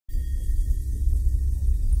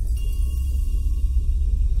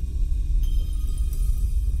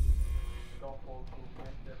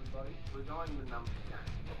I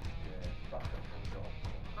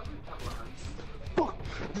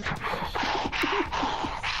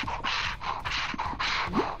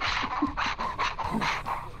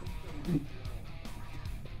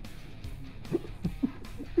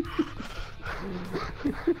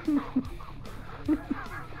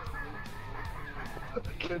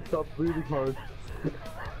can't stop breathing hard.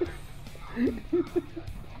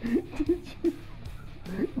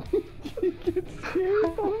 Did you get scared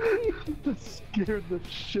of me? That scared the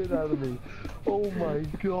shit out of me. Oh my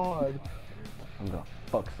god. I'm gonna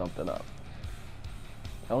fuck something up.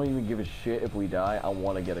 I don't even give a shit if we die. I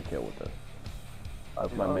want to get a kill with this.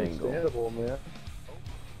 That's my main goal. Man.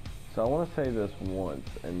 So I want to say this once,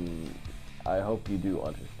 and I hope you do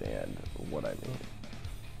understand what I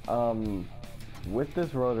mean. With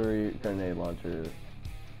this rotary grenade launcher,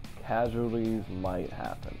 casualties might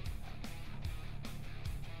happen.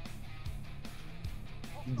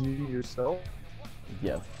 Do you yourself?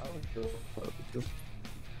 Yes. I would go It's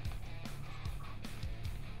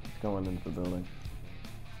going into the building.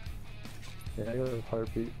 Yeah, I got a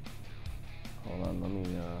heartbeat. Hold on, let me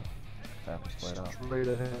snap this right out. Straight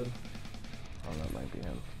ahead. Oh, that might be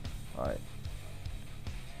him. Alright.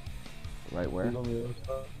 Right where? He's on the other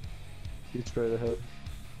side. He's straight ahead.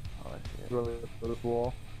 Oh, I see it. Running up this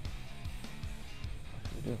wall. What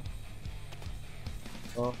should we do?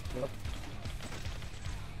 Oh, yep.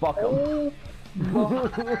 Fuck him! I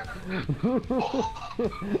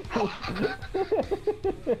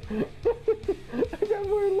got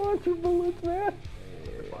more launcher bullets, man! I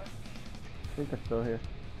think they're still here.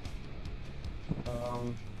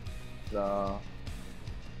 Nah.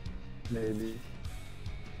 Maybe.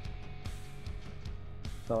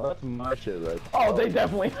 No, that's my shit right there. Oh, they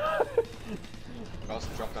definitely. Mouse,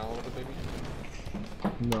 drop down a little bit, baby.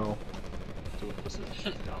 No. Do it, pussy.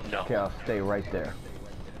 No. Okay, I'll stay right there.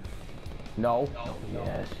 No.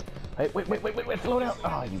 Yes. Hey, wait, slow down.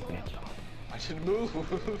 Oh, you bitch. I should move.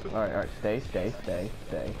 Alright, stay.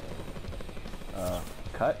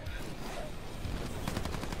 Cut.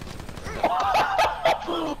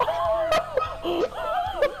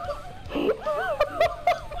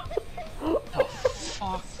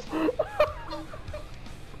 Fuck.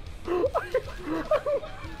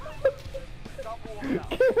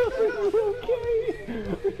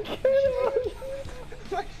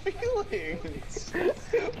 My feelings.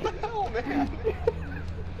 What the hell, man?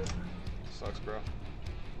 Sucks, bro. I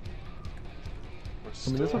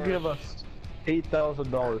mean, this will give us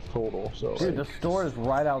 $8,000 total, so. Dude, the store is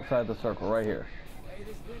right outside the circle, right here.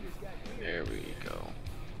 There we go.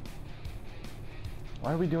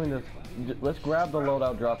 Why are we doing this? Let's grab the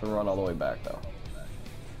loadout, drop, and run all the way back, though.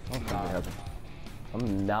 I don't think we have to.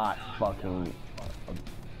 I'm not fucking.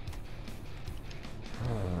 I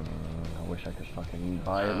wish I could fucking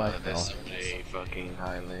buy it myself. This is a fucking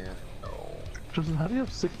Highland. No. Justin, how do you have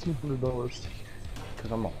 $1,600?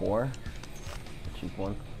 Because I'm a whore. A cheap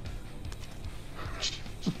one.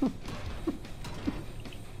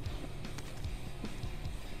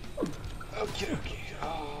 Okay.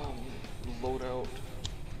 Loadout.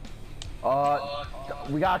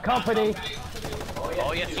 We got company.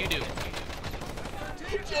 Oh, yes, you do.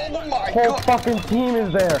 Oh my Whole fucking team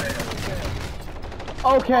is there.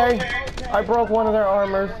 Okay. I broke one of their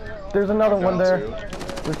armors. There's another one there.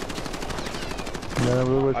 Yeah,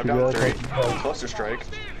 we wish I'm you down guys 3. Cluster strike.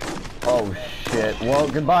 Oh shit. Well,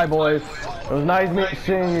 goodbye, boys. It was nice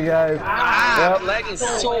seeing you guys. Ah, yep. Lagging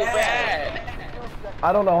so bad.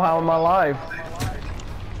 I don't know how I'm alive.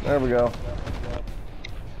 There we go.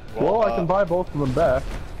 Well, I can buy both of them back.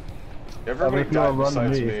 Everybody if you wanna died run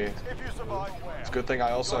besides me. me. It's a good thing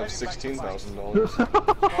I also have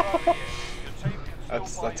 $16,000.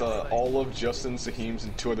 That's all of Justin, Saheem's,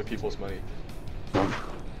 and 2 other people's money.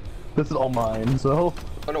 This is all mine, so.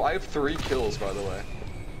 Oh no, I have 3 kills, by the way.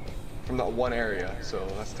 From that one area, so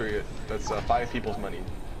that's 3. That's 5 people's money.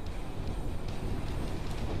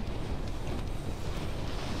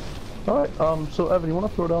 Alright, so Evan, you wanna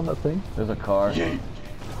throw down that thing? There's a car. Yay.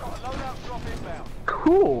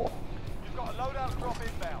 Cool!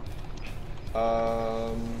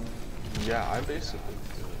 Yeah, I basically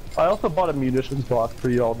I also bought a munitions box for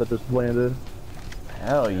y'all that just landed.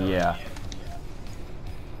 Hell yeah.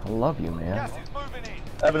 I love you, man.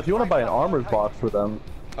 Evan, if you wanna buy an armors box for them.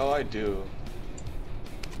 Oh, I do.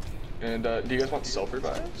 And, do you guys want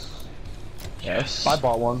self-revives? Yes. I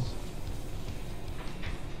bought one.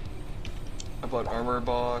 I bought armor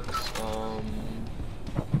box,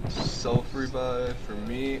 self-revive for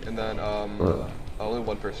me, and then, only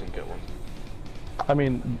one person can get one. I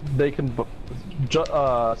mean, they can.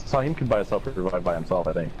 Saheem can buy a self-revive by himself,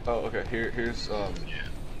 I think. Oh, okay, here's,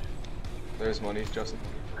 There's money, Justin.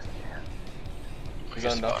 Is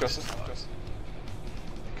that enough, Justin?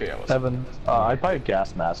 Okay, yeah, let's... Evan, I'd buy a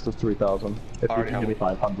gas mask of 3,000. If you Already can give me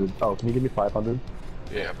 500. Oh, can you give me 500?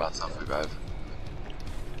 Yeah, about self-revive.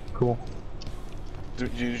 Cool.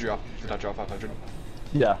 Did you drop 500?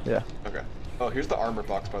 Yeah, yeah. Okay. Oh, here's the armor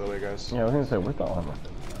box, by the way, guys. Yeah, I was gonna say, where's the armor?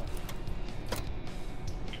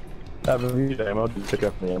 Evan, you need ammo. Did you pick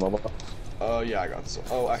up the ammo box? Yeah, I got some.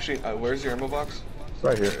 Oh, actually, where's your ammo box?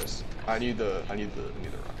 Right here. There it is. I need the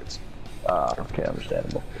rockets. Okay,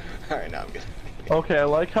 understandable. Alright, now I'm good. Okay, I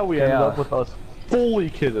like how we ended up with us fully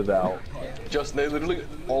kitted out. Just, they literally,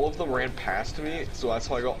 all of them ran past me, so that's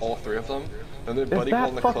how I got all 3 of them. And then Buddy that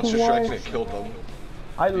called the fucking cluster strike and why? it killed them.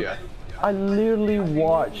 I literally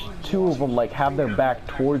watched 2 of them like have their back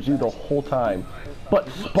towards you the whole time, but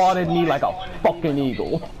spotted me like a fucking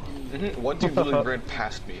eagle. One dude literally ran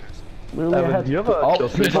past me. Literally, Evan, I had do you have a oh, kill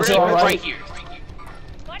he's streak? all right. Right here.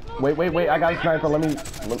 Wait, I got a sniper. Let me.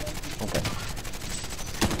 Okay.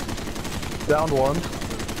 Downed one.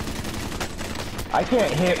 I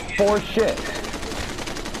can't hit for shit.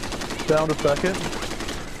 Down a second.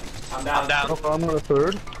 I'm down. Oh, I'm on a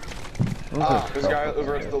third. There's a guy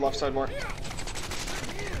over at the left side more.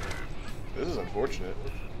 This is unfortunate.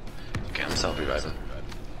 Okay, I'm self-reviving.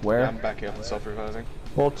 Where? Yeah, I'm backing up and self-reviving.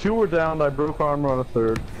 Well, 2 were down. I broke armor on a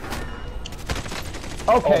third.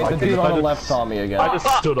 Okay, Oh my the dude goodness, on I the just- left saw me again. I just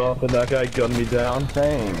stood up and that guy gunned me down.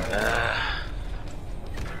 Same.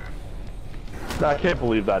 I can't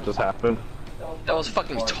believe that just happened. That was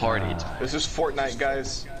fucking retarded. This is Fortnite,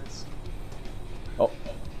 guys. Oh,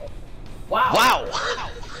 Wow!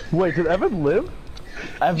 Wait, did Evan live?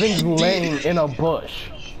 Evan's laying in a bush.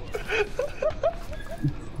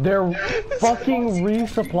 They're fucking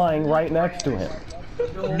resupplying right next to him.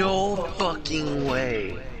 No fucking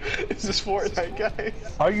way. This is Fortnite, guys.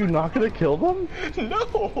 Are you not gonna kill them? No,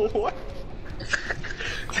 what?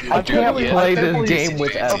 I can't play this believe- game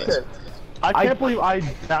with Evan. Okay. I can't believe I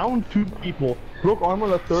downed 2 people, broke armor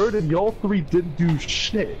on a third, and y'all 3 didn't do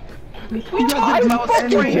shit. I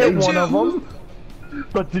fucking hit one of them.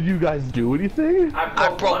 But did you guys do anything? I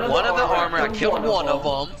broke one of the armor, I killed one of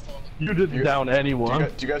them. You didn't down anyone.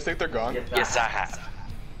 Do you guys think they're gone? Yes, I have.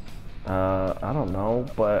 I don't know,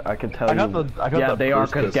 but I can tell I got you. the- I got yeah, the they are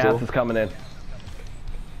burst because pistol. gas is coming in.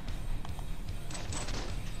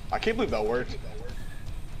 I can't believe that worked.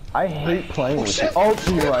 I hate playing with you. Oh,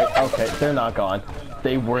 you're right. Okay, they're not gone.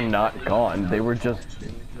 They were not gone. They were just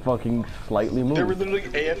fucking slightly They were moved. literally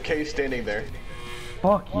AFK standing there.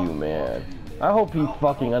 Fuck you, man. I hope he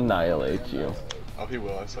fucking annihilates you. Oh, he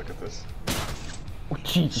will. I suck at this. Oh,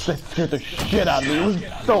 Jesus, that scared the shit out of me. It was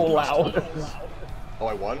so loud. Oh,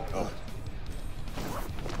 I won? Oh.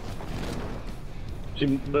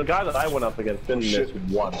 See, the guy that I went up against didn't miss shit.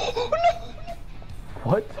 one.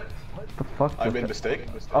 What? The fuck? I just- made a mistake.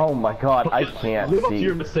 Oh my god, I can't Live up to see.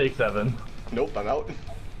 your mistakes, Evan. Nope, I'm out.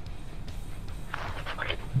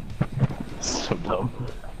 So dumb.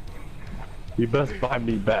 You best buy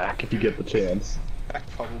me back if you get the chance. I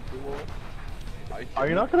probably won't. Are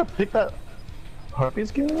you not gonna pick that harpy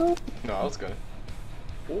skin up? No, I was gonna.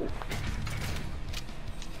 Ooh.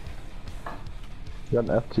 You got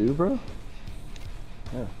an F2, bro?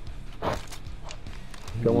 Yeah.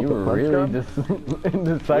 Going You with the were French really gun?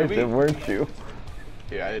 indecisive, Maybe. weren't you?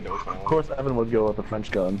 Yeah, I didn't know which one I Of wanted. course, Evan would go with the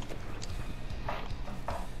French gun.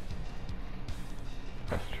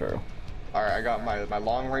 That's true. Alright, I got my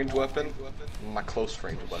long range weapon, my close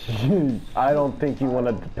range weapon. I don't think you want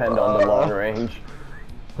to depend on the long range.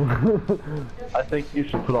 I think you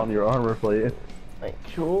should put on your armor plate. Like,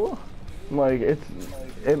 sure. Like, it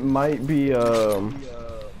might be, 3-round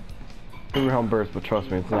burst, but trust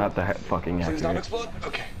me, it's not that fucking Please not accurate. explode?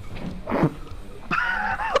 Okay.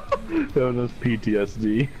 Evan has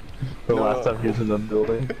PTSD. The No. last time he was in the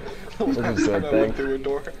building. This is Last good time I thing. went through a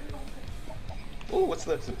door. Ooh, what's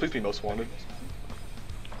this? Please be most wanted.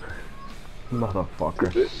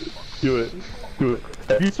 Motherfucker. Do it. Do it.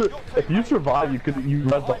 If you survive, you res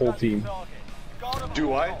the whole team.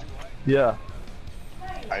 Do I? Yeah.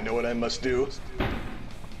 I know what I must do.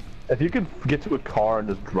 If you could get to a car and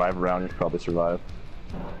just drive around, you'd probably survive.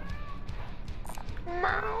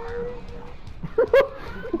 Ping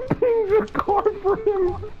the car for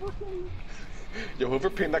him. Yo, whoever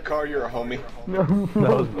pinged that car, you're a homie. No,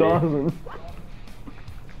 was me. doesn't.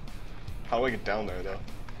 How do I get down there, though?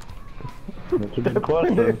 That's a good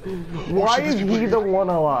question. Why is he the one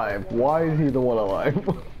alive? Why is he the one alive?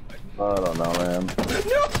 I don't know, man.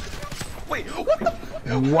 No! Wait, what the?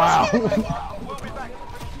 Wow.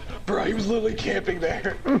 Bro, he was literally camping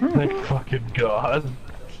there. Thank fucking God.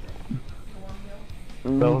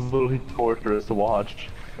 That was literally torturous to watch.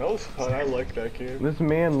 That was fun. I like that game. This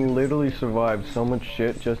man literally survived so much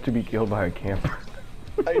shit just to be killed by a camper.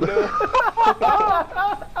 I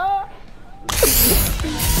know.